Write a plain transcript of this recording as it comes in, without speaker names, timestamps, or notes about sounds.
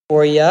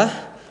for you.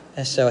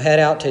 So head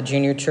out to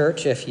junior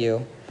church if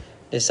you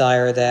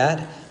desire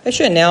that. I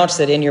should announce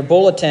that in your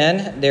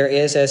bulletin there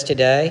is, as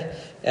today,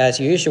 as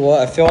usual,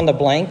 a fill in the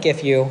blank.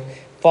 If you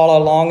follow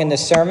along in the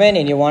sermon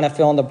and you want to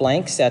fill in the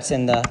blanks, that's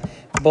in the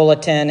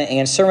bulletin,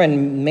 and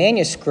sermon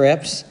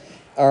manuscripts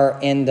are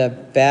in the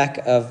back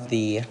of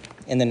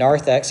in the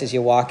narthex as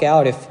you walk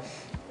out. If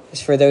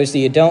for those that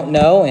you don't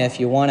know, if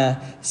you want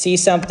to see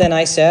something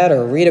I said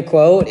or read a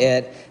quote,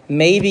 it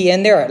may be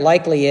in there. It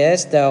likely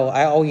is, though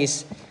I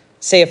always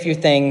say a few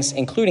things,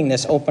 including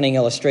this opening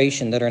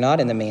illustration, that are not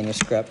in the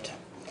manuscript.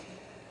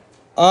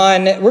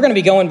 We're going to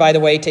be going, by the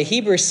way, to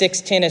Hebrews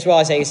 6:10 as well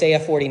as Isaiah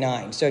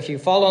 49. So if you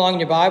follow along in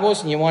your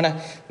Bibles and you want to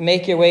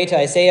make your way to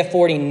Isaiah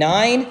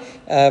 49,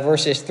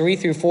 verses 3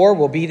 through 4,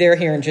 we'll be there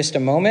here in just a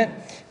moment.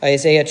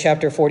 Isaiah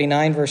chapter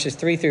 49, verses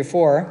 3 through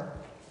 4.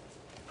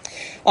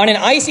 On an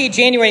icy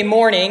January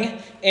morning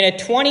in a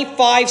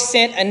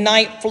 25-cent a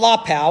night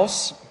flop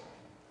house,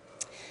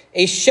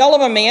 a shell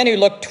of a man who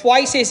looked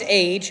twice his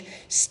age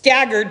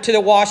staggered to the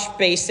wash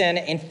basin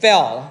and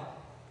fell.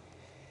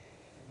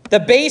 The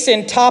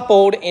basin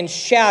toppled and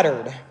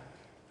shattered.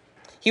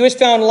 He was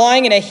found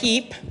lying in a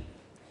heap,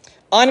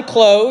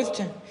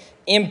 unclothed,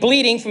 and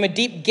bleeding from a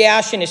deep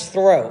gash in his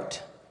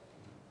throat.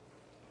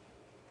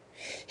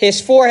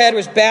 His forehead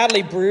was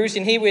badly bruised,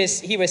 and he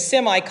was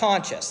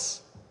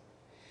semi-conscious.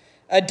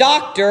 A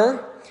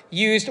doctor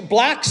used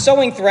black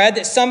sewing thread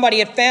that somebody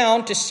had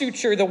found to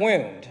suture the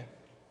wound.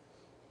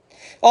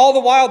 All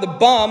the while, the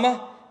bum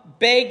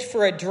begged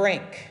for a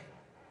drink.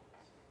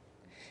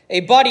 A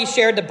buddy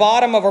shared the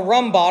bottom of a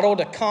rum bottle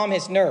to calm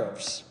his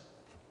nerves.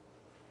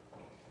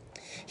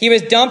 He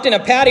was dumped in a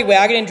paddy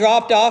wagon and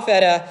dropped off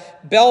at a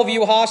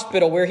Bellevue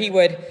hospital where he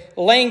would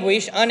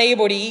languish,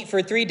 unable to eat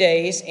for 3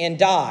 days, and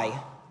die,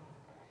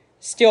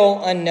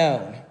 still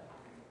unknown.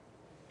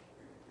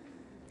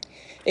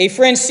 A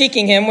friend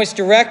seeking him was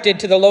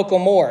directed to the local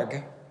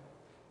morgue.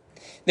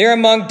 There,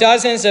 among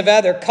dozens of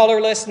other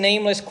colorless,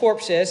 nameless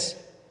corpses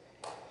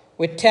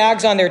with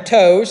tags on their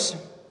toes,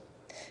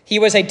 he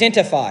was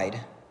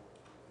identified.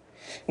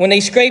 When they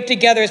scraped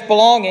together his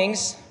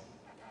belongings,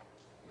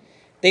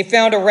 they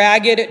found a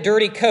ragged,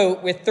 dirty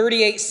coat with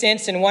 38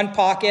 cents in one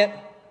pocket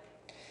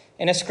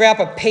and a scrap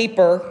of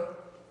paper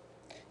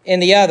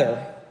in the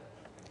other.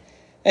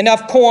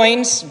 Enough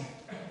coins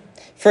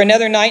for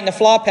another night in the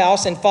flop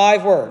house and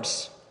 5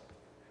 words: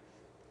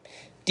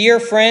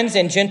 "Dear friends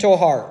and gentle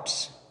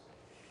hearts."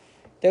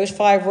 Those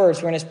 5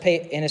 words were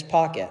in his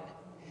pocket.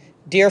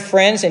 Dear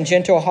friends and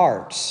gentle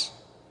hearts.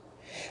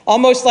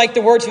 Almost like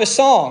the words of a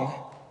song.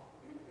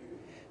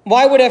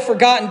 Why would a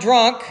forgotten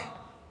drunk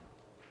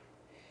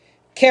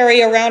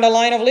carry around a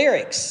line of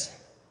lyrics?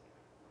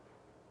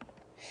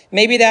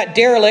 Maybe that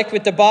derelict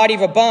with the body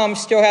of a bum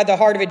still had the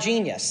heart of a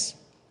genius.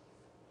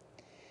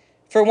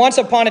 For once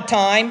upon a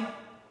time,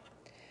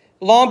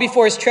 long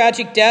before his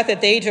tragic death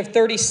at the age of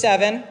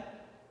 37,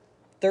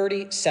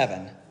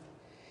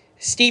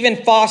 Stephen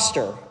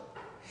Foster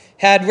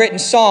had written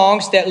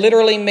songs that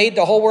literally made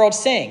the whole world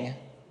sing,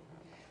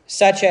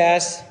 such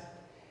as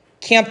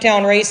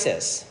Camptown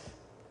Races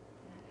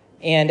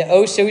and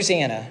Oh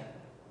Susanna.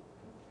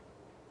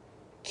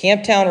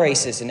 Camptown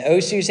Races and Oh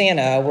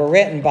Susanna were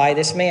written by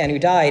this man who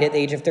died at the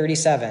age of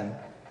 37,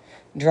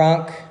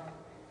 drunk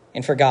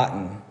and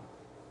forgotten.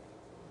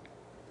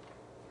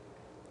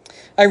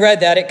 I read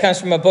that. It comes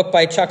from a book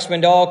by Chuck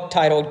Swindoll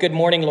titled Good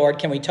Morning, Lord,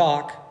 Can We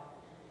Talk?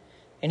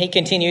 And he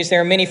continues,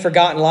 there are many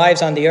forgotten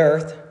lives on the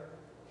earth.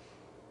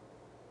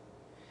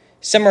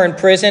 Some are in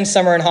prison,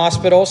 some are in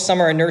hospitals,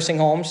 some are in nursing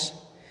homes,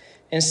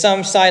 and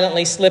some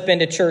silently slip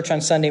into church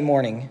on Sunday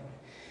morning,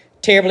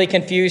 terribly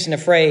confused and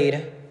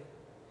afraid,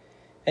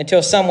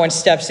 until someone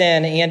steps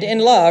in and, in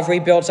love,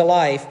 rebuilds a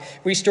life,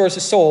 restores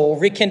a soul,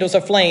 rekindles a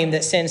flame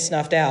that sin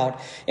snuffed out,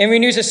 and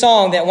renews a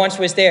song that once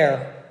was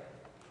there.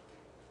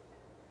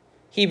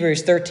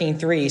 Hebrews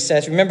 13:3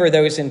 says, remember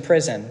those in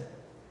prison,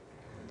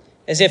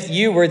 as if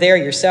you were there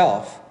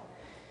yourself.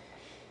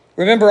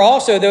 Remember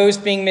also those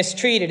being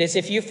mistreated, as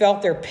if you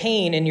felt their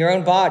pain in your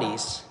own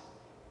bodies.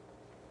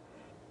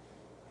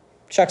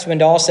 Chuck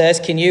Swindoll says,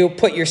 can you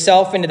put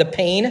yourself into the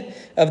pain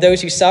of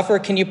those who suffer?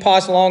 Can you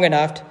pause long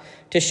enough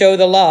to show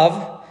the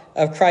love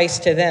of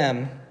Christ to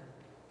them?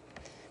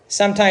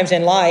 Sometimes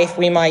in life,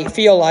 we might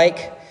feel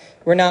like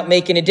we're not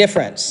making a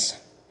difference,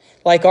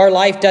 like our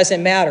life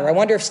doesn't matter. I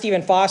wonder if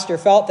Stephen Foster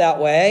felt that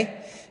way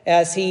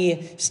as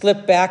he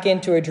slipped back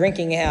into a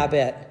drinking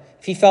habit.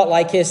 If he felt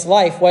like his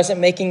life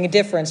wasn't making a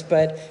difference.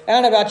 But I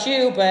don't know about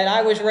you, but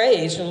I was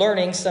raised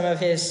learning some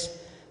of his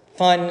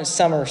fun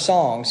summer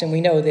songs, and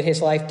we know that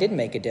his life did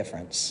make a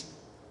difference.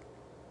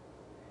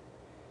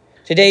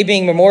 Today,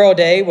 being Memorial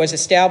Day, was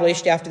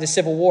established after the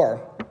Civil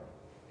War.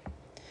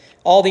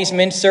 All these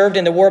men served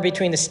in the war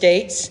between the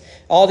states.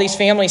 All these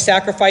families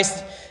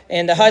sacrificed,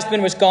 and the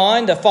husband was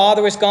gone, the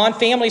father was gone,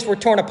 families were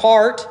torn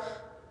apart.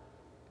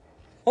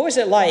 What was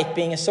it like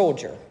being a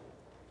soldier?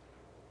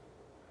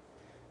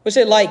 What was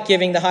it like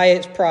giving the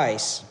highest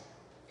price?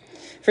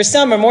 For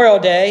some, Memorial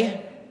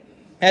Day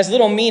has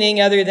little meaning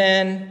other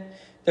than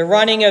the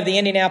running of the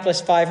Indianapolis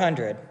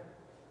 500.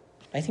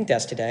 I think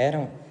that's today.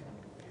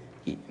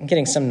 I'm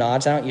getting some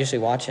nods. I don't usually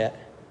watch it.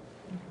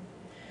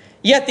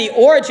 Yet the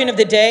origin of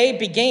the day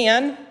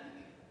began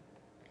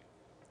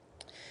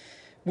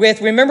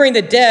with remembering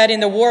the dead in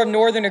the War of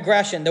Northern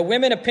Aggression. The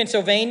women of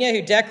Pennsylvania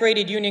who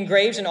decorated Union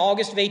graves in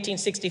August of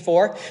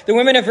 1864. The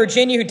women of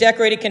Virginia who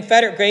decorated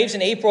Confederate graves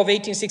in April of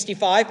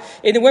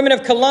 1865. And the women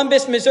of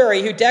Columbus,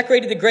 Missouri who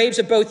decorated the graves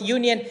of both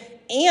Union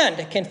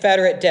and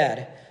Confederate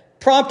dead,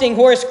 prompting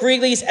Horace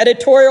Greeley's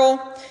editorial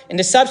and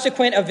the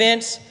subsequent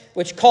events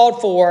which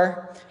called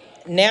for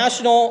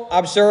national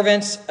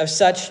observance of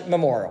such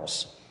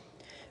memorials.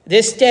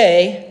 This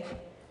day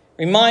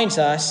reminds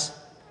us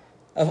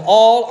of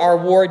all our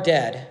war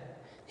dead,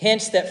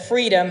 hence that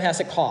freedom has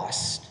a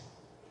cost.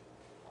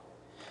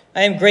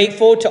 I am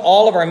grateful to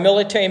all of our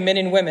military men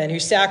and women who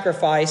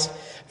sacrificed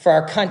for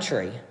our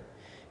country.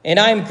 And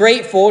I am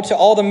grateful to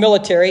all the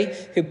military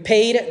who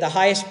paid the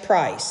highest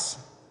price.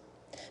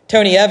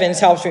 Tony Evans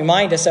helps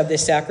remind us of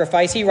this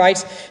sacrifice. He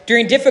writes,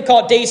 during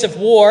difficult days of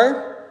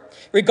war,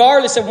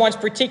 regardless of one's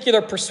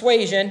particular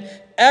persuasion,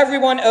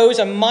 everyone owes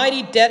a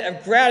mighty debt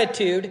of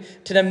gratitude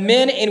to the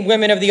men and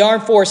women of the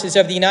armed forces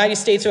of the United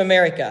States of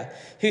America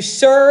who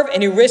serve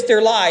and who risk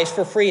their lives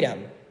for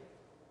freedom.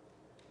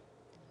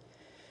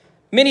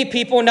 Many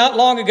people not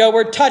long ago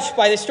were touched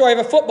by the story of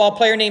a football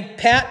player named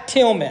Pat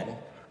Tillman.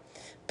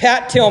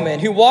 Pat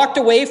Tillman, who walked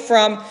away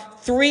from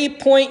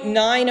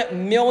 $3.9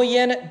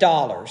 million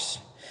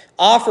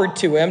offered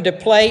to him to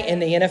play in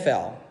the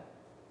NFL.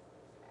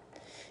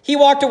 He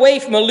walked away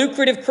from a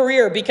lucrative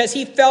career because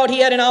he felt he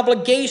had an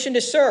obligation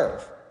to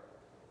serve.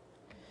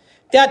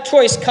 That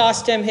choice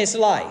cost him his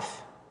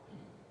life.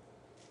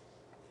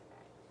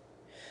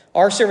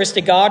 Our service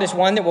to God is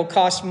one that will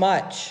cost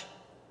much,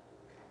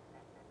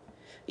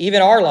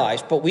 even our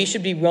lives, but we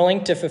should be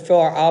willing to fulfill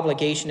our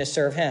obligation to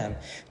serve him.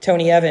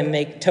 Tony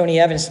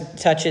Evans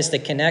touches the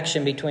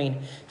connection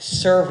between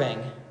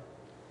serving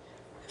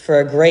for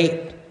a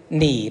great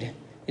need,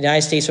 the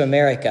United States of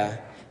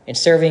America, and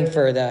serving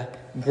for the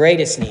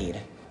greatest need,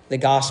 the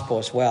gospel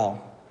as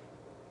well.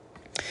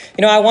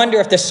 You know, I wonder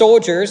if the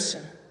soldiers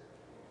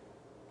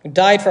who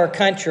died for our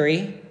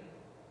country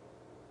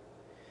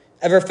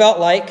ever felt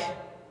like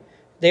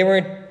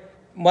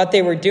what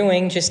they were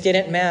doing just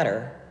didn't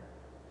matter.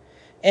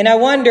 And I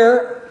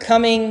wonder,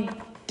 coming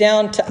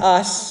down to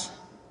us,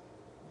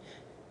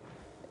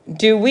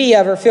 do we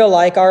ever feel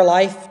like our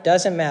life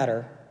doesn't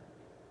matter?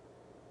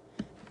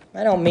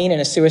 I don't mean in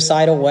a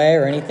suicidal way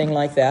or anything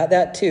like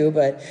that too,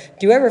 but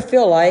do you ever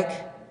feel like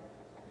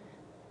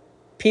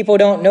people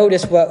don't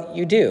notice what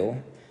you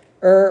do?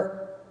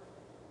 Or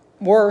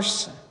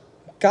worse,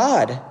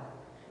 God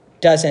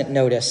doesn't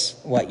notice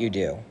what you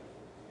do?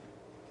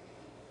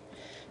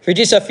 For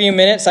just a few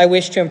minutes, I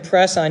wish to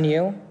impress on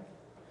you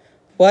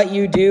what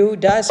you do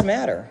does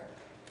matter.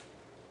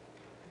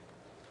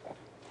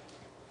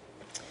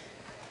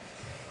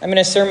 I'm in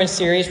a sermon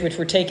series which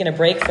we're taking a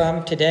break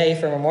from today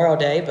for Memorial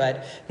Day,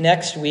 but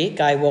next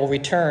week I will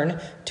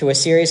return to a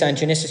series on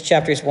Genesis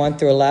chapters 1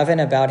 through 11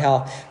 about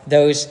how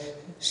those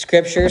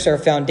scriptures are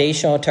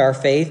foundational to our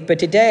faith. But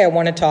today I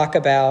want to talk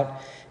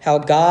about how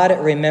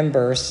God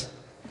remembers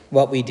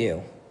what we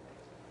do.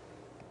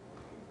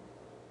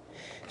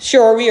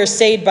 Sure, we are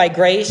saved by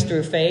grace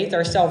through faith.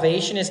 Our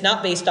salvation is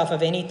not based off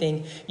of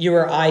anything you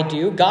or I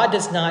do. God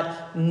does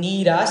not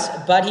need us,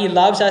 but he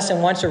loves us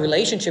and wants a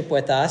relationship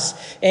with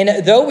us.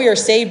 And though we are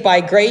saved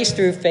by grace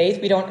through faith,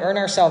 we don't earn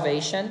our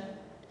salvation.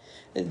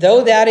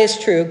 Though that is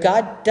true,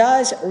 God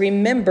does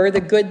remember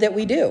the good that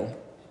we do.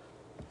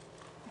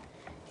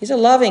 He's a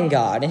loving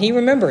God, and he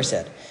remembers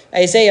it.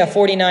 Isaiah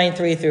 49,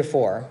 3 through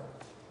 4.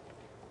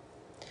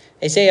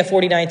 Isaiah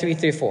 49, 3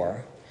 through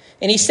 4.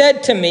 And he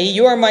said to me,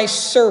 you are my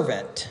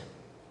servant,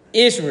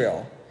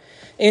 Israel,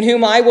 in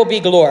whom I will be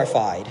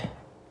glorified.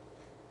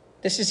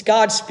 This is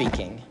God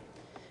speaking.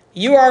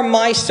 You are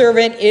my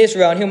servant,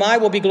 Israel, in whom I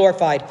will be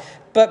glorified.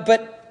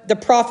 But the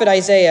prophet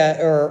Isaiah,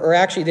 or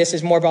actually this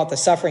is more about the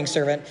suffering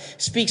servant,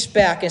 speaks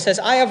back and says,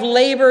 I have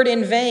labored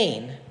in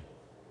vain,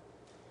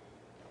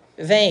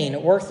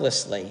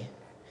 worthlessly.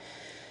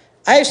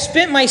 I have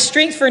spent my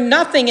strength for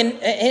nothing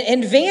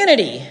in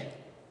vanity.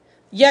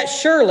 Yet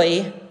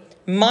surely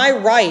my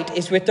right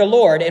is with the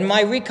Lord, and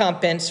my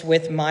recompense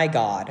with my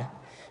God.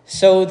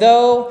 So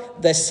though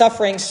the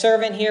suffering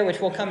servant here, which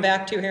we'll come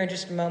back to here in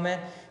just a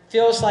moment,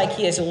 feels like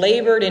he has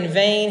labored in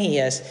vain, he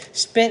has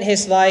spent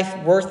his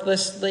life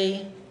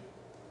worthlessly,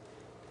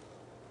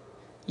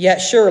 yet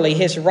surely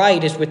his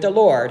right is with the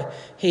Lord.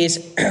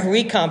 His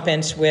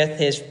recompense with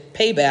his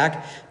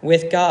payback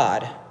with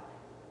God.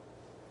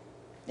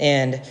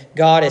 And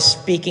God is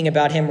speaking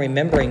about him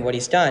remembering what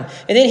he's done.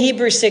 And then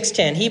Hebrews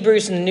 6:10.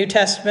 Hebrews in the New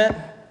Testament,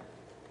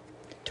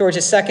 towards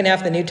the second half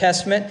of the New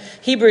Testament.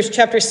 Hebrews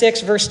chapter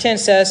 6, verse 10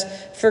 says,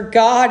 for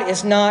God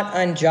is not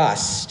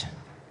unjust,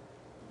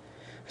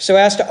 so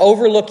as to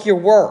overlook your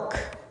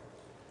work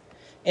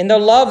and the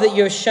love that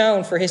you have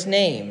shown for his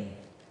name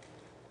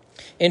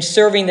in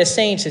serving the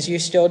saints as you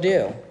still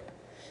do.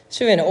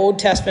 So we have an Old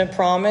Testament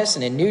promise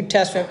and a New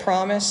Testament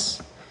promise.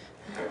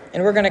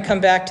 And we're going to come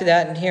back to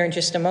that in here in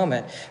just a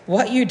moment.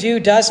 What you do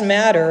does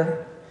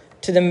matter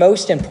to the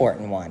most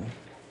important one.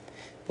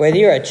 Whether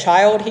you're a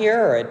child here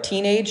or a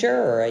teenager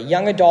or a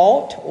young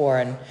adult or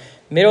a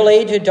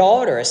middle-aged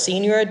adult or a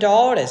senior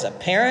adult, as a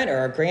parent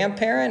or a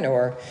grandparent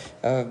or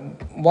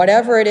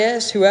whatever it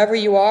is, whoever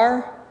you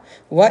are,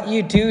 what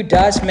you do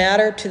does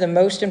matter to the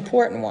most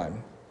important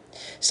one.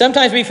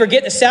 Sometimes we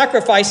forget the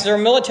sacrifices of our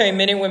military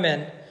men and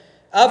women,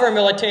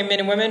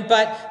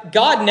 but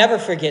God never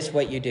forgets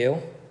what you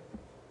do,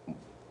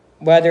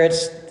 whether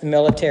it's the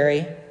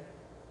military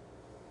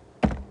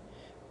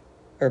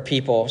or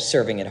people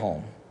serving at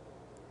home.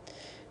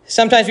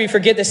 Sometimes we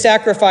forget the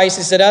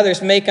sacrifices that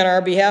others make on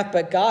our behalf,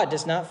 but God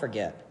does not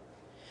forget.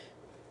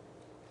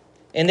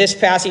 In this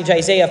passage,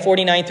 Isaiah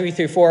 49,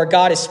 3-4,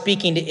 God is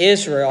speaking to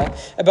Israel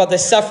about the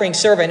suffering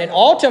servant. And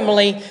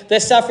ultimately, the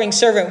suffering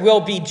servant will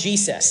be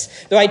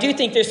Jesus. Though I do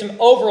think there's some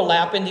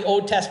overlap in the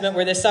Old Testament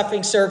where the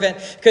suffering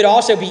servant could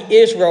also be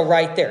Israel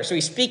right there. So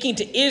he's speaking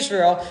to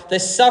Israel, the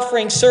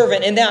suffering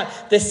servant. And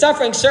that the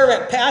suffering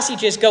servant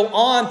passages go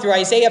on through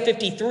Isaiah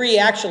 53,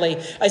 actually.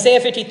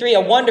 Isaiah 53,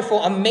 a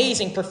wonderful,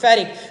 amazing,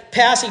 prophetic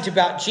passage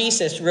about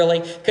Jesus,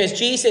 really, because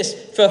Jesus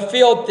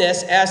fulfilled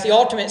this as the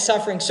ultimate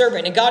suffering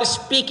servant. And God is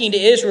speaking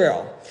to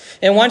Israel.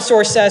 And one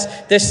source says,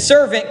 the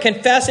servant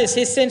confesses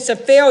his sense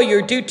of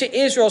failure due to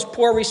Israel's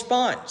poor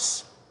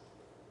response.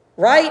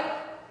 Right?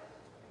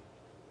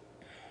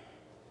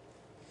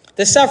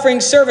 The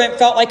suffering servant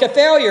felt like a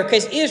failure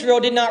because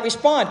Israel did not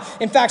respond.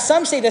 In fact,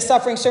 some say the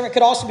suffering servant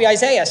could also be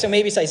Isaiah. So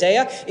maybe it's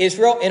Isaiah,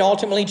 Israel, and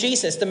ultimately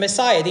Jesus, the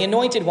Messiah, the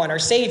anointed one, our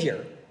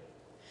Savior.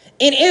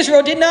 And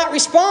Israel did not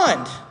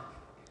respond.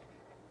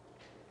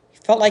 He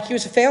felt like he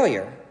was a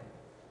failure.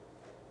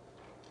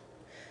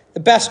 The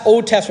best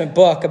Old Testament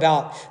book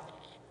about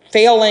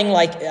feeling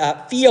like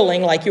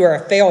you are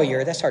a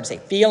failure, that's hard to say,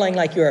 feeling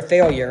like you're a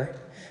failure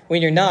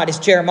when you're not, is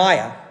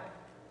Jeremiah.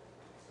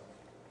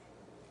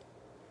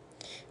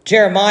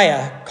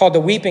 Jeremiah, called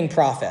the weeping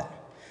prophet.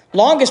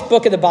 Longest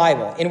book of the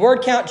Bible. In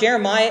word count,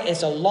 Jeremiah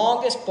is the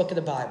longest book of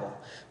the Bible.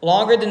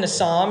 Longer than the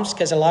Psalms,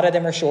 because a lot of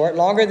them are short.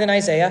 Longer than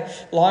Isaiah.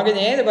 Longer than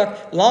any other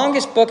book.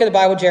 Longest book of the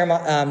Bible,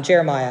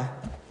 Jeremiah.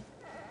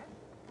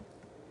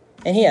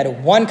 And he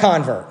had one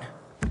convert.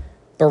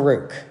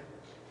 Baruch,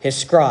 his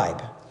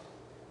scribe.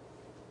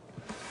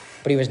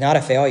 But he was not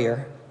a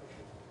failure.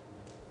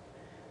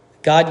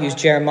 God used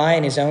Jeremiah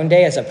in his own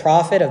day as a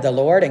prophet of the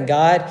Lord, and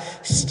God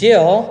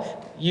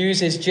still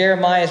uses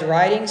Jeremiah's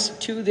writings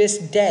to this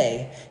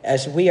day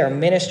as we are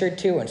ministered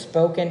to and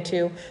spoken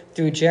to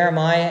through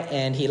Jeremiah,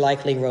 and he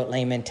likely wrote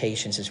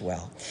Lamentations as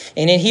well.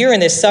 And in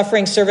this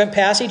suffering servant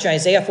passage,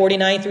 Isaiah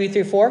 49,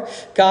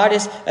 3-4, God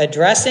is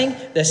addressing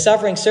the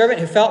suffering servant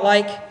who felt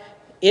like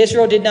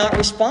Israel did not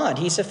respond.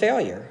 He's a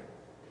failure.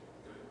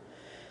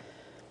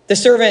 The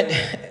servant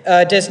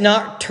does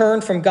not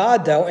turn from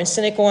God, though, in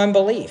cynical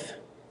unbelief.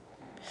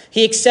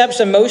 He accepts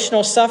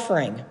emotional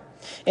suffering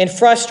and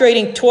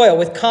frustrating toil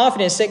with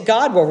confidence that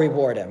God will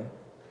reward him.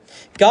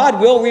 God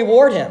will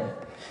reward him.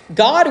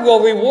 God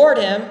will reward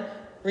him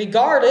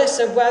regardless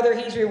of whether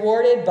he's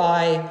rewarded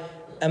by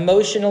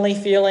emotionally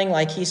feeling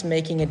like he's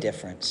making a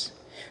difference.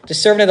 The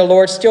servant of the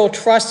Lord still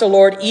trusts the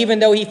Lord even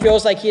though he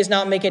feels like he is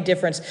not making a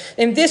difference.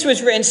 And this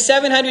was written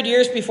 700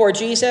 years before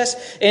Jesus.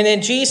 And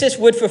then Jesus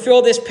would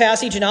fulfill this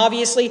passage. And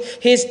obviously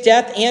his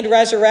death and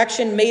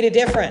resurrection made a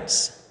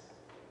difference.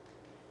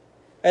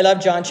 I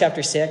love John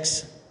chapter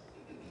 6.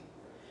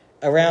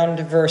 Around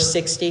verse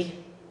 60.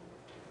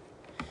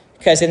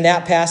 Because in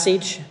that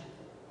passage,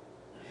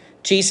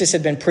 Jesus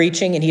had been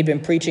preaching, and he'd been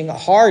preaching a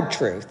hard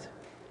truth.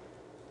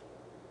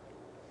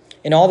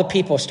 And all the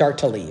people start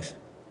to leave.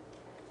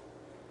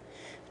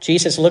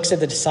 Jesus looks at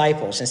the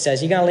disciples and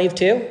says, "You going to leave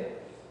too?"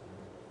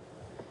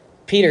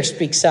 Peter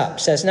speaks up,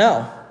 says,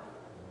 "No.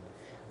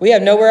 We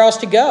have nowhere else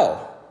to go.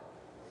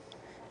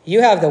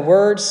 You have the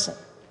words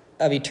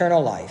of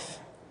eternal life."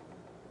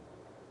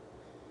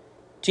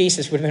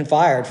 Jesus would have been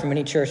fired from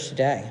any church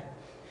today.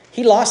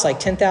 He lost like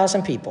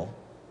 10,000 people.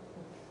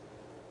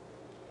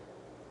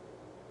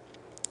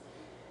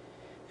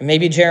 And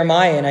maybe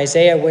Jeremiah and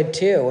Isaiah would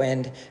too.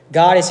 And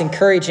God is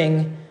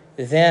encouraging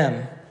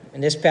them.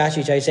 In this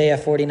passage, Isaiah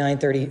 49,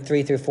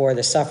 3-4,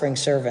 the suffering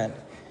servant.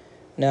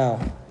 No.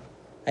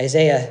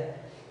 Isaiah,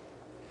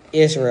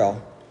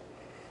 Israel,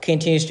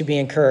 continues to be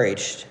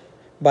encouraged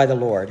by the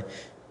Lord.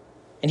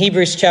 In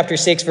Hebrews chapter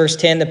 6, verse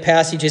 10, the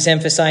passage is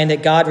emphasizing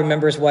that God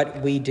remembers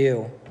what we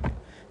do.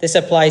 This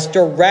applies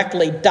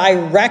directly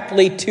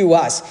to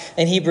us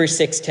in Hebrews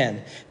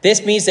 6:10.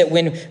 This means that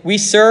when we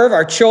serve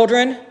our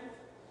children,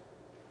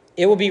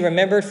 it will be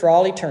remembered for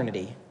all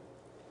eternity.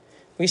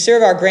 We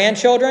serve our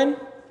grandchildren,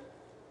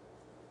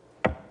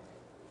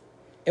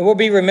 it will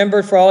be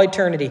remembered for all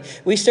eternity.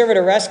 We serve at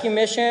a rescue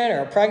mission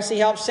or a pregnancy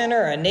help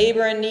center or a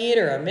neighbor in need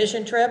or a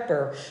mission trip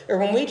or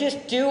when we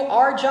just do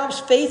our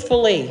jobs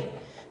faithfully,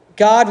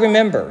 God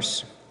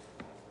remembers.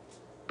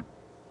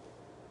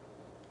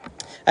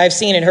 I've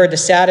seen and heard the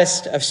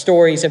saddest of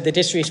stories of the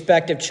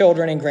disrespect of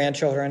children and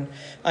grandchildren.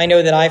 I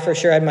know that I for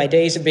sure had my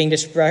days of being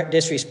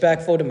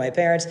disrespectful to my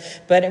parents,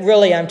 but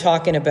really I'm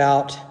talking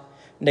about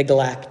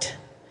neglect.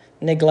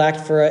 Neglect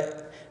for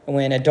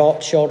when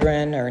adult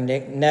children are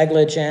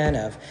negligent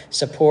of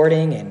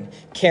supporting and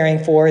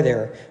caring for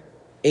their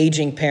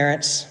aging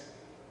parents.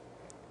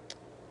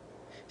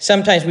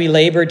 Sometimes we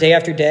labor day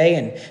after day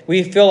and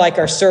we feel like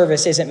our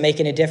service isn't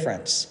making a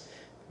difference,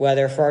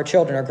 whether for our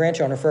children or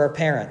grandchildren, or for our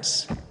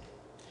parents,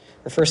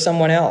 or for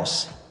someone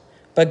else.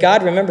 But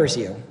God remembers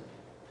you.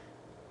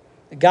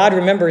 God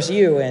remembers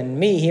you and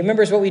me. He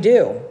remembers what we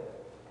do.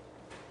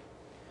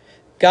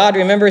 God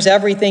remembers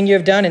everything you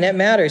have done, and it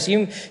matters.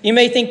 You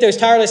may think those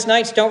tireless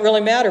nights don't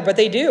really matter, but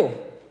they do.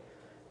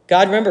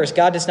 God remembers.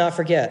 God does not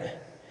forget.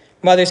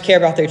 Mothers care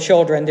about their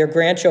children, their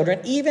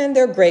grandchildren, even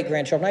their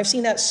great-grandchildren. I've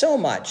seen that so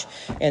much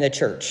in the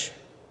church.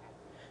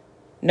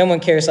 No one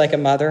cares like a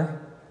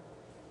mother.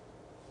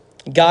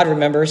 God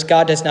remembers.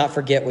 God does not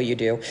forget what you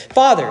do.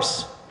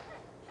 Fathers,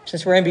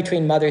 since we're in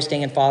between Mother's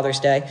Day and Father's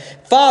Day,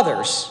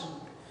 fathers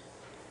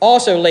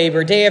also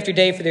labor day after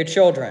day for their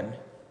children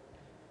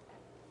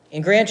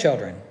and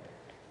grandchildren,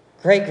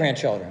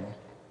 great-grandchildren.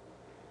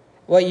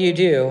 What you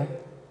do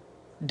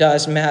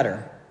does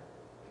matter.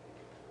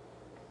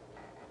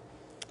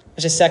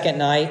 There's a second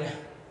night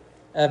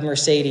of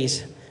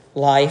Mercedes'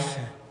 life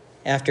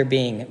after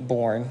being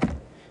born.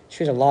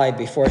 She was alive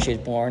before she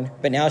was born,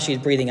 but now she's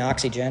breathing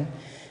oxygen.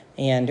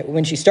 And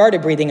when she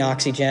started breathing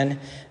oxygen,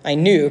 I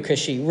knew because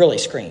she really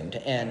screamed.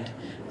 And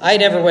I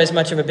never was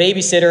much of a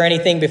babysitter or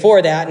anything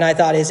before that, and I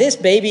thought, is this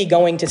baby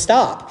going to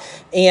stop?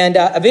 And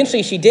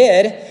eventually she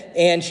did,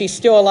 and she's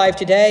still alive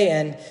today,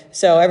 and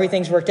so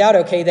everything's worked out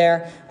okay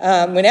there.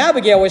 When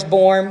Abigail was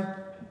born,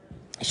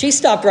 she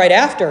stopped right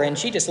after, and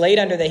she just laid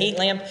under the heat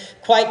lamp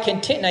quite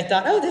content. And I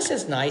thought, oh, this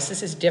is nice.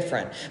 This is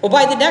different. Well,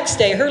 by the next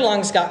day, her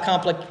lungs got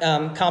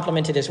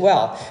complimented as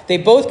well. They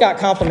both got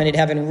complimented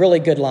having really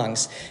good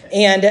lungs.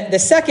 And the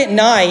second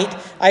night,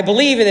 I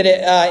believe that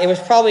it was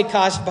probably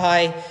caused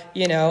by,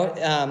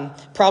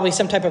 probably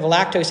some type of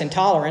lactose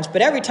intolerance.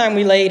 But every time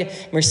we laid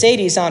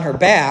Mercedes on her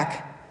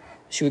back,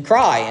 she would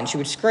cry and she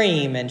would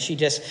scream, and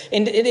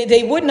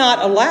they would not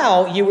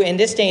allow you in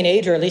this day and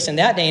age, or at least in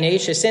that day and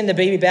age, to send the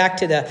baby back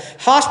to the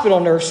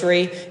hospital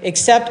nursery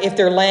except if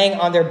they're laying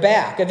on their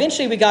back.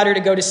 Eventually we got her to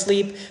go to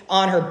sleep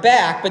on her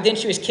back, but then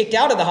she was kicked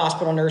out of the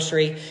hospital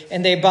nursery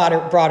and they brought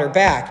her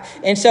back.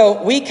 And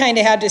so we kind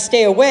of had to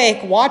stay awake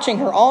watching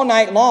her all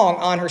night long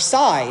on her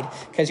side,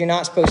 because you're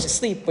not supposed to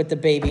sleep with the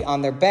baby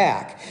on their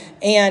back.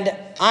 And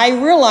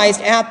I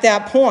realized at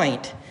that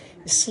point,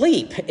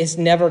 sleep is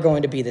never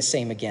going to be the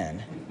same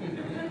again.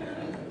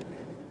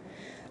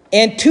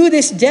 And to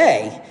this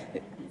day,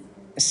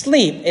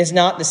 sleep is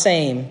not the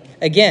same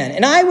again.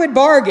 And I would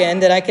bargain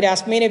that I could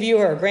ask many of you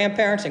who are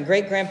grandparents and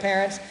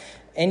great-grandparents,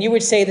 and you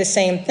would say the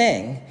same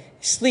thing.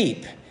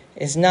 Sleep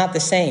is not the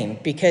same,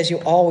 because you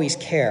always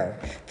care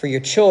for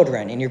your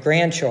children and your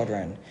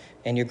grandchildren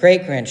and your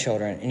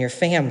great-grandchildren and your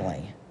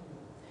family.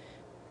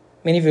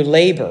 Many of you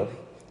labor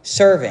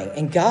serving,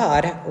 and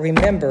God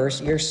remembers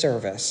your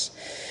service.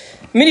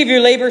 Many of you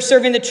labor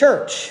serving the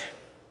church.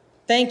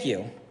 Thank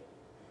you.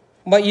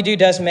 What you do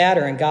does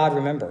matter, and God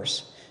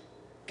remembers.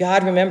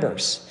 God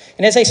remembers.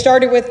 And as I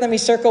started with, let me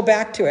circle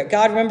back to it.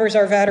 God remembers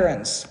our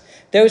veterans,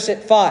 those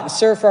that fought and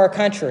served for our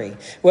country.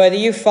 Whether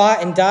you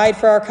fought and died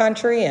for our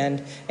country,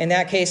 and in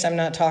that case, I'm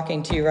not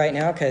talking to you right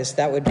now because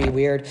that would be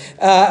weird,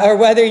 or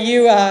whether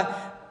you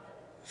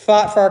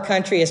fought for our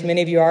country, as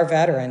many of you are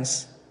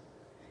veterans,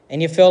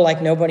 and you feel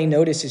like nobody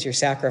notices your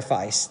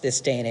sacrifice this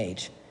day and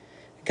age.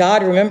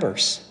 God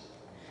remembers.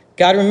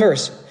 God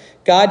remembers.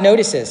 God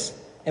notices.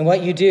 And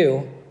what you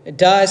do, it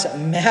does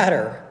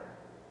matter.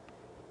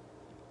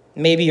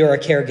 Maybe you're a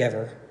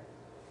caregiver.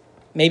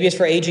 Maybe it's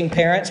for aging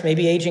parents,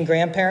 maybe aging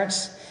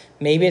grandparents.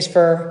 Maybe it's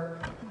for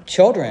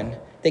children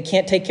that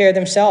can't take care of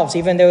themselves,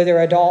 even though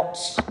they're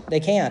adults, they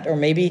can't. Or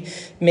maybe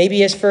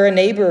it's for a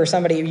neighbor or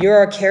somebody.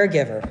 You're a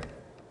caregiver.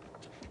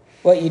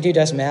 What you do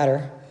does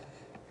matter.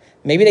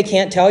 Maybe they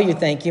can't tell you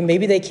thank you.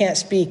 Maybe they can't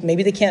speak.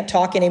 Maybe they can't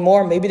talk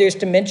anymore. Maybe there's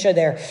dementia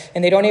there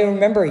and they don't even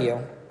remember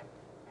you.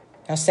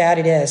 How sad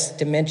it is,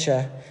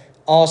 dementia,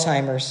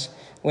 Alzheimer's,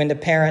 when the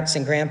parents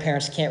and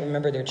grandparents can't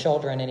remember their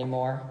children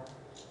anymore.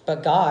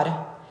 But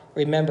God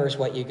remembers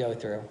what you go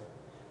through.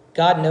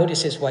 God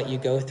notices what you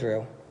go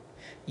through.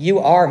 You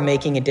are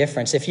making a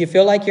difference. If you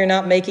feel like you're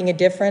not making a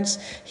difference,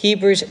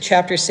 Hebrews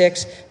chapter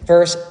 6,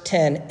 verse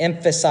 10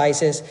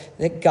 emphasizes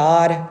that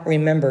God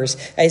remembers.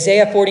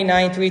 Isaiah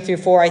 49,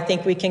 3-4, I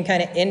think we can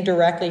kind of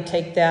indirectly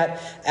take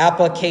that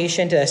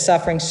application to the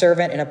suffering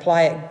servant and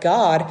apply it.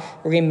 God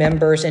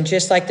remembers. And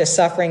just like the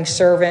suffering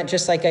servant,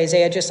 just like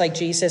Isaiah, just like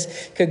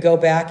Jesus could go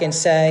back and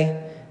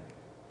say,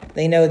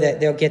 they know that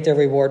they'll get their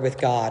reward with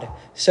God.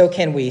 So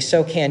can we,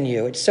 so can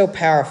you. It's so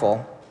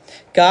powerful.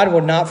 God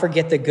will not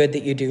forget the good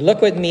that you do.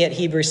 Look with me at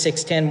Hebrews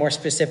 6:10 more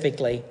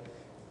specifically.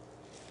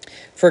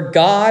 For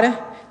God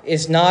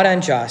is not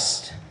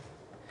unjust,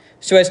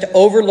 so as to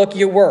overlook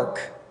your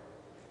work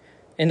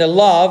and the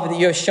love that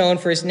you have shown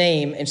for his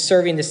name in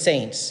serving the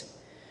saints,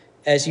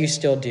 as you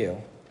still do.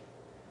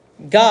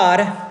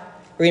 God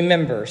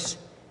remembers,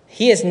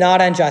 He is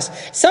not unjust.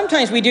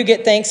 Sometimes we do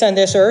get thanks on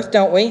this earth,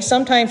 don't we?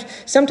 Sometimes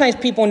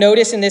people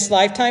notice in this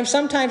lifetime,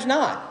 sometimes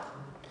not.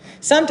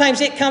 Sometimes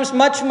it comes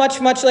much,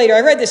 much, much later.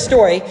 I read this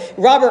story.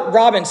 Robert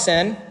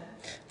Robinson,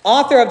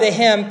 author of the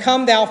hymn,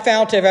 "Come Thou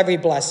Fount of Every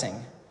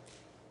Blessing."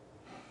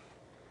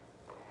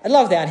 I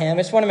love that hymn.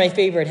 It's one of my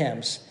favorite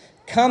hymns.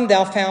 Come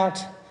Thou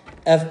Fount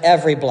of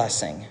Every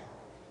Blessing.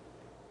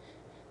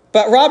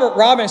 But Robert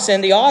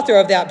Robinson, the author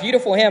of that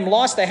beautiful hymn,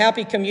 lost the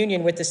happy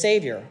communion with the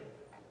Savior.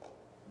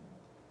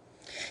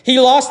 He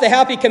lost the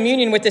happy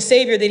communion with the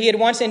Savior that he had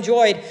once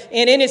enjoyed.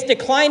 And in his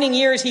declining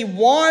years, he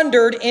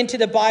wandered into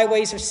the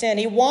byways of sin.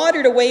 He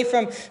wandered away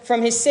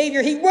from his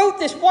Savior. He wrote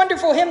this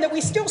wonderful hymn that we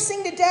still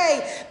sing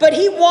today, but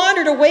he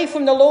wandered away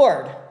from the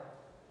Lord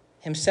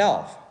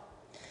himself.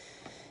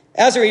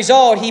 As a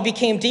result, he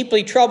became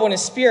deeply troubled in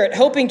his spirit.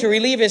 Hoping to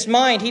relieve his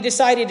mind, he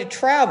decided to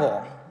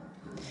travel.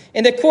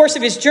 In the course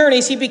of his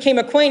journeys, he became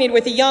acquainted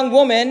with a young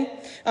woman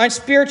on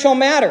spiritual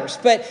matters.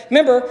 But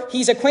remember,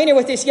 he's acquainted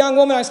with this young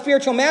woman on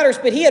spiritual matters,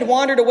 but he had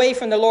wandered away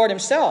from the Lord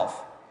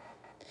himself.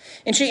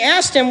 And she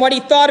asked him what he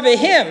thought of a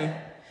hymn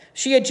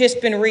she had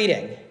just been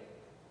reading.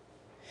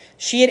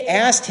 She had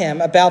asked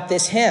him about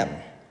this hymn.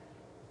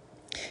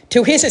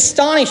 To his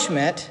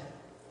astonishment,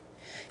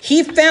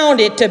 he found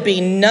it to be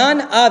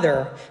none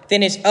other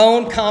than his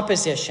own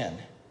composition.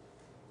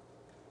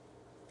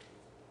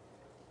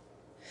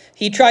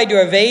 He tried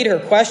to evade her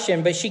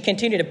question, but she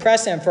continued to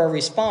press him for a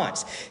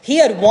response. He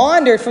had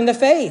wandered from the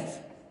faith.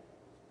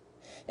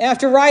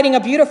 After writing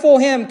a beautiful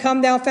hymn,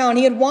 Come Thou Fount,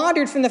 he had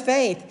wandered from the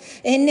faith.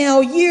 And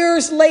now,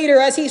 years later,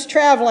 as he's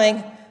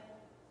traveling,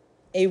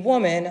 a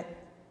woman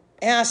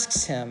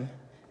asks him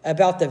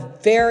about the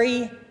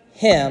very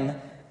hymn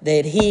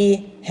that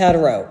he had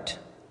wrote.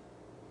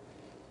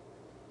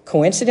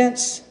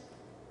 Coincidence?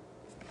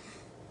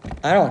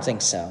 I don't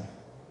think so.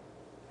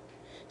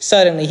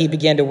 Suddenly, he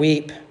began to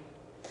weep.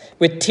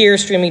 With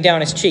tears streaming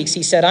down his cheeks,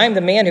 he said, "I'm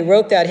the man who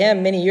wrote that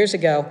hymn many years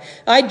ago.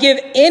 I'd give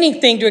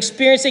anything to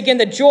experience again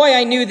the joy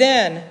I knew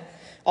then."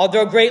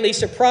 Although greatly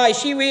surprised,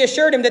 she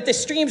reassured him that the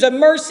streams of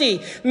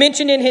mercy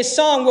mentioned in his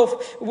song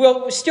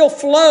will still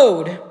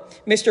flowed.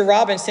 Mr.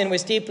 Robinson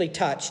was deeply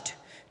touched.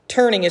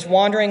 Turning his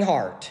wandering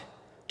heart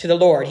to the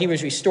Lord, he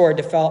was restored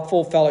to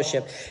full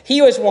fellowship.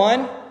 He was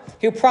one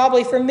who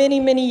probably for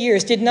many, many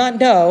years did not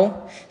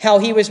know how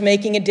he was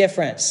making a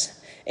difference.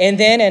 And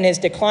then in his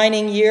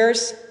declining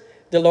years,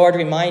 the Lord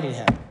reminded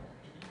him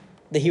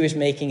that he was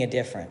making a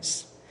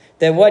difference,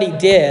 that what he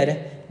did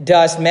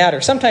does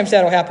matter. Sometimes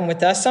that'll happen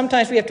with us.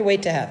 Sometimes we have to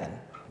wait to heaven.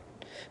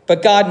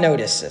 But God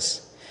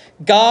notices.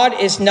 God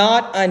is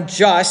not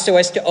unjust so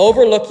as to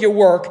overlook your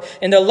work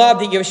and the love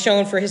that you have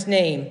shown for his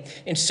name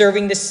in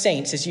serving the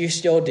saints as you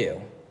still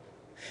do.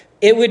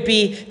 It would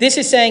be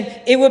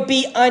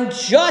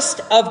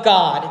unjust of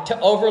God to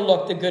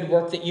overlook the good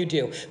work that you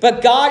do.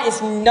 But God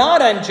is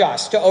not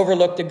unjust to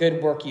overlook the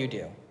good work you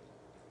do.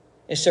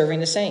 Is serving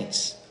the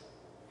saints.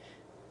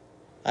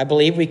 I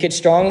believe we could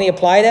strongly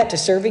apply that to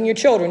serving your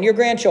children, your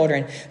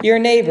grandchildren, your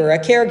neighbor, a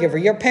caregiver,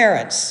 your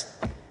parents,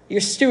 your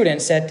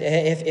students,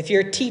 if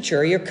you're a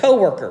teacher, your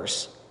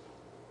coworkers.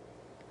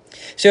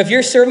 So if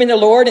you're serving the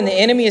Lord and the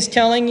enemy is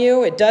telling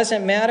you it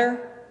doesn't matter,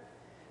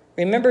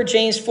 remember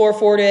James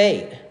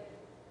 4:4-8.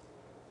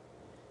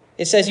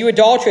 It says, "You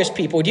adulterous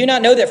people, do you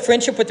not know that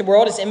friendship with the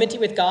world is enmity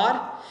with God?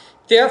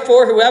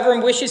 Therefore, whoever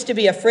wishes to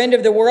be a friend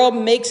of the world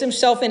makes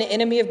himself an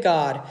enemy of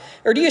God.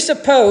 Or do you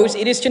suppose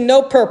it is to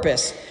no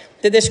purpose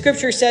that the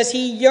scripture says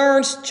he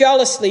yearns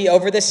jealously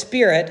over the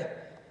Spirit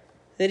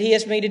that he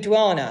has made to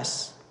dwell in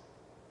us?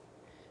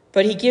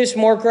 But he gives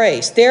more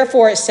grace.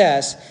 Therefore, it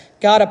says,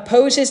 God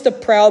opposes the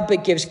proud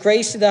but gives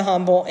grace to the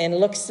humble." And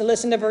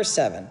listen to verse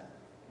 7.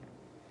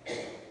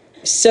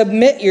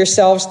 "Submit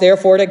yourselves,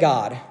 therefore, to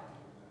God.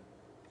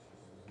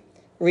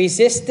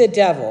 Resist the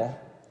devil,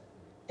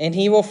 and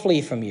he will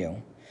flee from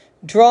you.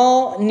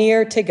 Draw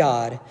near to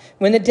God."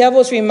 When the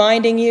devil's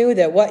reminding you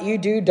that what you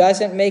do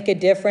doesn't make a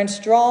difference,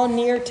 draw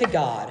near to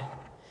God.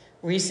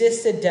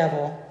 Resist the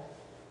devil,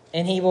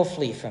 and he will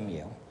flee from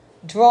you.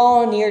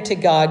 Draw near to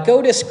God.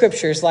 Go to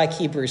scriptures like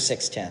Hebrews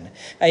 6:10,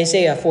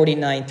 Isaiah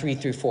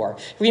 49:3-4.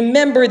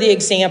 Remember the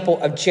example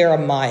of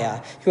Jeremiah,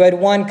 who had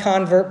one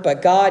convert,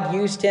 but God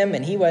used him,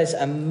 and he was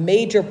a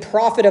major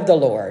prophet of the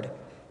Lord.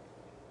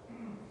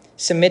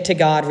 Submit to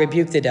God,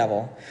 rebuke the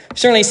devil.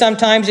 Certainly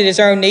sometimes it is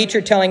our own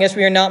nature telling us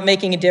we are not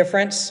making a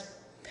difference,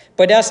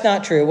 but that's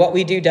not true. What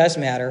we do does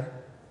matter.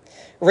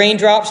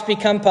 Raindrops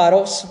become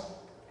puddles.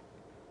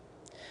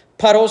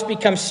 Puddles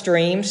become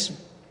streams.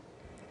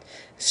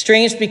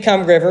 Streams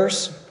become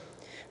rivers.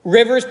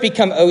 Rivers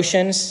become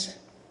oceans.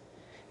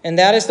 And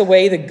that is the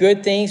way the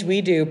good things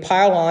we do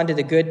pile on to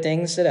the good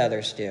things that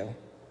others do.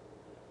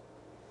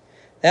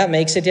 That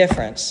makes a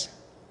difference.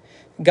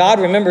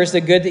 God remembers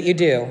the good that you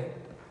do.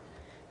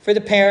 For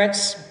the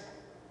parents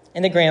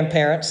and the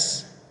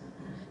grandparents,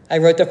 I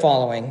wrote the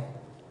following.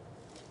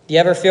 Do you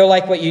ever feel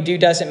like what you do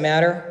doesn't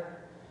matter?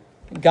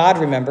 God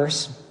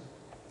remembers.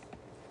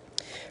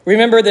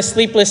 Remember the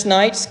sleepless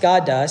nights?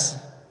 God does.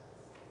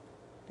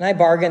 And I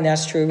bargain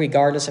that's true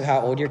regardless of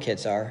how old your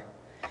kids are.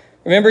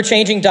 Remember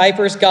changing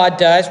diapers? God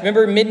does.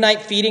 Remember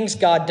midnight feedings?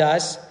 God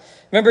does.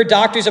 Remember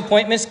doctor's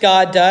appointments?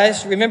 God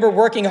does. Remember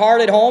working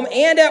hard at home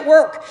and at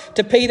work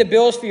to pay the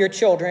bills for your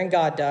children?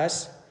 God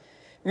does.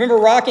 Remember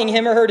rocking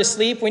him or her to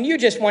sleep when you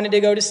just wanted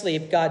to go to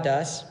sleep? God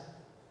does.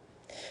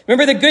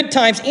 Remember the good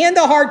times and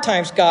the hard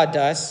times? God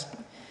does.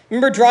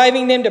 Remember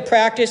driving them to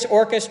practice,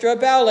 orchestra,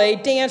 ballet,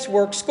 dance,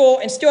 work, school,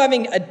 and still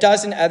having a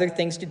dozen other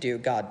things to do?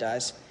 God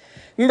does.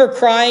 Remember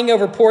crying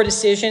over poor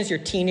decisions your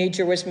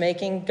teenager was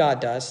making? God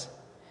does.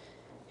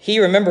 He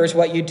remembers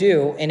what you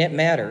do, and it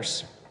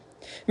matters.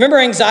 Remember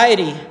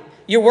anxiety,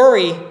 your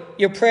worry,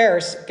 your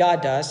prayers?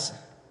 God does.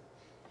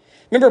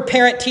 Remember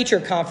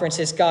parent-teacher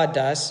conferences? God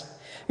does.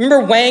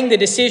 Remember weighing the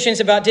decisions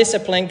about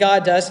discipline?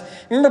 God does.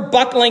 Remember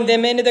buckling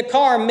them into the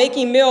car,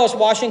 making meals,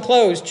 washing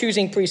clothes,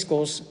 choosing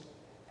preschools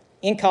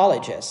in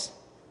colleges?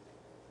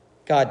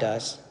 God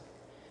does.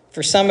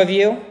 For some of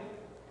you,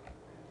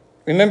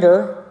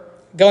 remember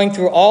going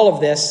through all of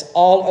this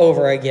all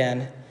over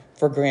again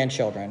for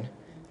grandchildren,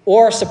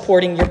 or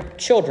supporting your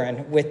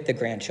children with the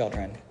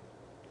grandchildren.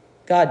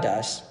 God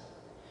does.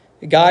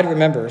 God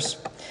remembers.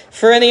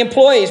 For the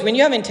employees, when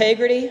you have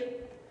integrity,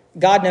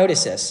 God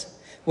notices.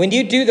 When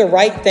you do the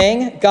right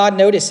thing, God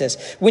notices.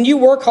 When you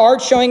work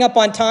hard, showing up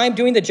on time,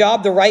 doing the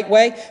job the right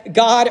way,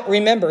 God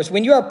remembers.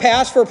 When you are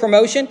passed for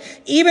promotion,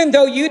 even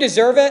though you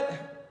deserve it,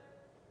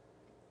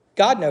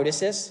 God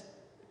notices.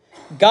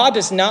 God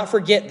does not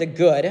forget the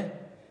good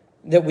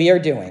that we are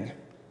doing.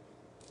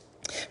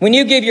 When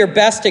you give your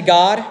best to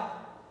God,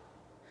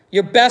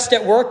 your best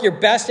at work, your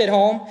best at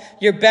home,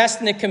 your best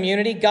in the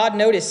community, God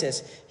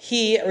notices.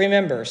 He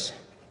remembers.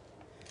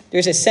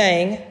 There's a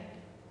saying,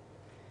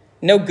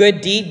 no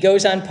good deed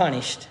goes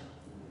unpunished.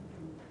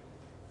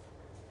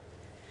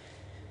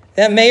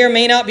 That may or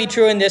may not be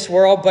true in this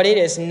world, but it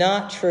is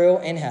not true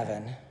in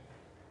heaven.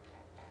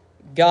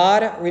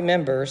 God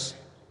remembers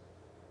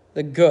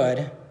the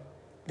good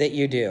that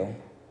you do.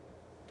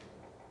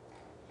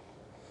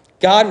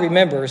 God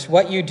remembers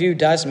what you do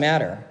does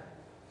matter.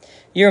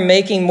 You're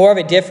making more of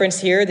a difference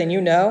here than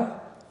you know,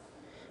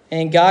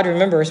 and God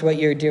remembers what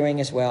you're doing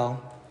as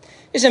well.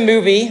 There's a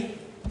movie,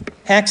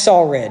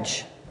 Hacksaw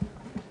Ridge.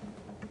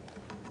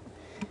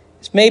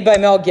 It's made by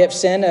Mel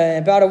Gibson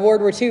about a World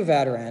War II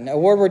veteran, a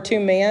World War II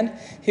man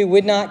who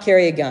would not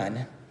carry a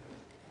gun.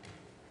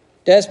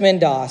 Desmond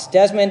Doss.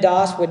 Desmond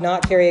Doss would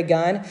not carry a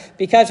gun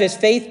because of his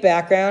faith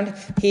background.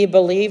 He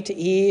believed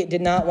he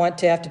did not want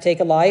to have to take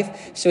a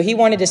life, so he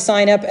wanted to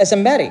sign up as a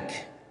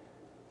medic.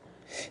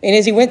 And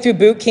as he went through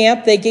boot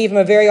camp, they gave him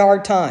a very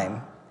hard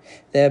time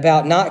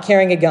about not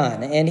carrying a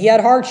gun. And he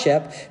had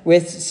hardship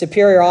with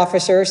superior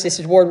officers. This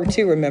is World War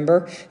II,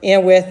 remember,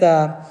 and with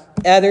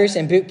others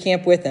in boot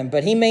camp with him.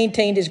 But he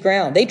maintained his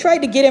ground. They tried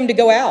to get him to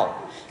go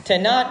out, to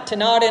not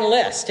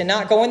enlist, to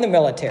not go in the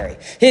military.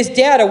 His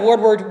dad, a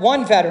World War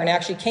I veteran,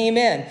 actually came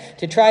in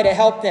to try to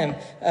help them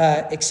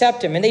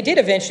accept him. And they did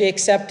eventually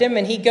accept him,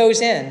 and he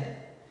goes in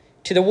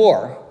to the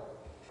war.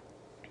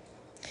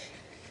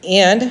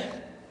 And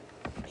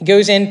he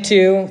goes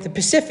into the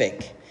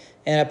Pacific,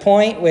 and a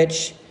point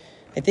which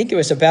I think it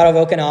was the Battle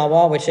of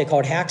Okinawa, which they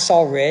called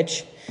Hacksaw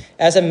Ridge.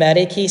 As a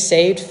medic, he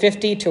saved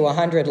 50 to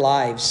 100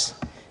 lives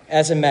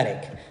as a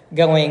medic,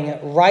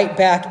 going right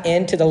back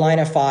into the line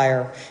of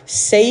fire,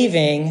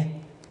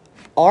 saving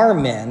our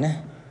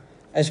men,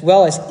 as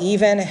well as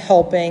even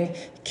helping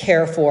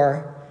care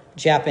for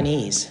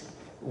Japanese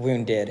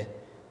wounded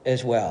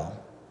as well.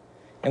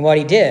 And what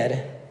he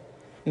did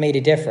made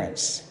a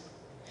difference.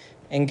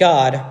 And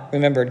God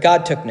remembered.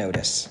 God took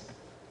notice.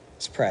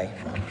 Let's pray.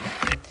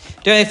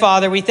 Dear Heavenly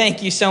Father, we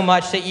thank you so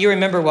much that you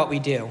remember what we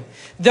do.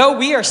 Though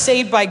we are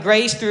saved by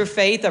grace through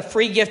faith, a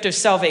free gift of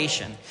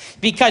salvation,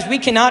 because we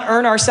cannot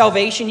earn our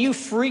salvation, you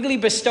freely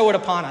bestow it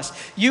upon us.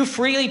 You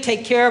freely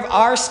take care of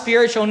our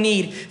spiritual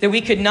need that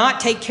we could not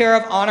take care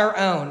of on our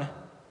own.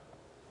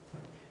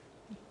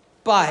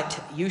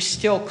 But you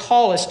still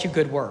call us to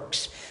good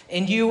works,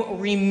 and you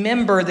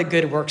remember the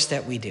good works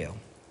that we do.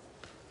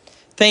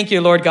 Thank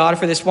you, Lord God,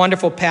 for this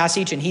wonderful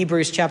passage in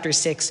Hebrews chapter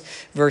 6,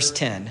 verse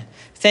 10.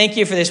 Thank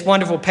you for this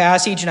wonderful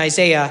passage in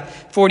Isaiah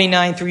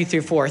 49,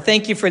 3-4.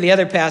 Thank you for the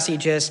other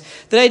passages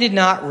that I did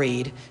not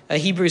read,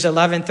 Hebrews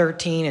 11,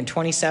 13, and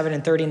 27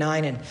 and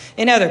 39,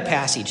 and other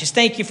passages.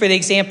 Thank you for the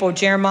example of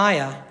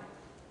Jeremiah,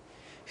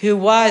 who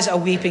was a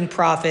weeping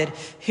prophet,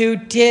 who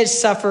did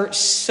suffer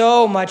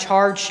so much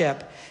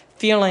hardship,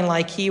 feeling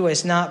like he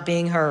was not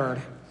being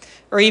heard.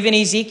 Or even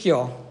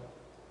Ezekiel.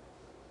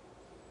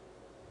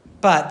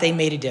 But they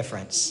made a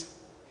difference.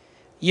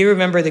 You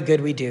remember the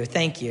good we do.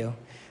 Thank you.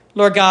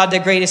 Lord God, the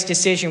greatest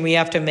decision we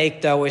have to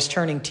make, though, is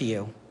turning to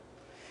you,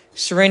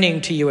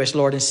 surrendering to you as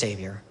Lord and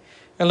Savior.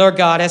 And Lord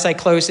God, as I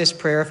close this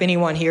prayer, if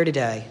anyone here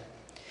today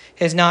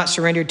has not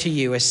surrendered to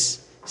you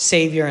as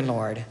Savior and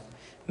Lord,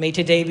 may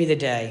today be the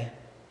day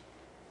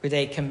where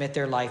they commit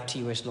their life to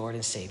you as Lord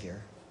and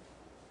Savior.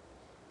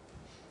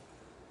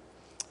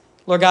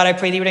 Lord God, I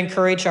pray that you would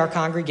encourage our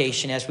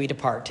congregation as we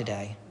depart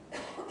today.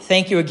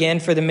 Thank you again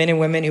for the men and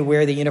women who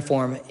wear the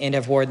uniform and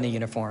have worn the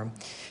uniform.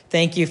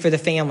 Thank you for the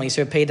families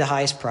who have paid the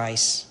highest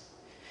price.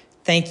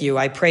 Thank you.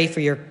 I pray for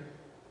your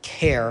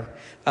care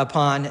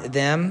upon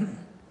them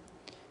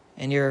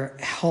and your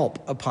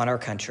help upon our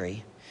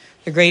country.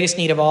 The greatest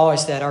need of all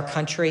is that our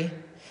country,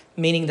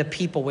 meaning the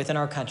people within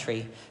our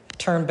country,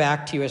 turn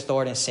back to you as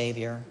Lord and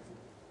Savior.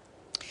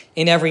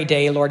 In every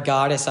day, Lord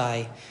God, as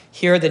I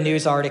hear the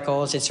news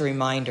articles, it's a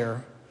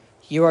reminder,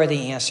 you are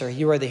the answer.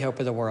 You are the hope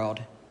of the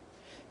world.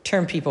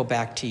 Turn people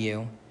back to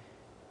you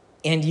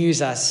and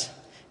use us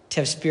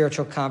to have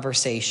spiritual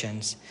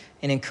conversations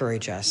and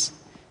encourage us.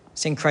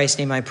 It's in Christ's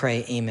name I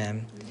pray,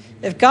 amen.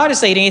 If God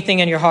has laid anything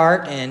in your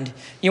heart and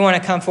you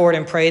want to come forward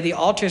and pray, the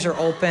altars are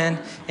open,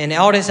 and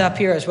Elda's up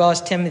here as well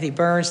as Timothy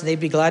Burns, and they'd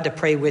be glad to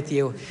pray with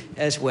you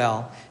as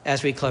well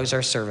as we close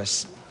our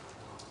service.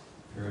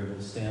 You're able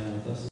to stand with us.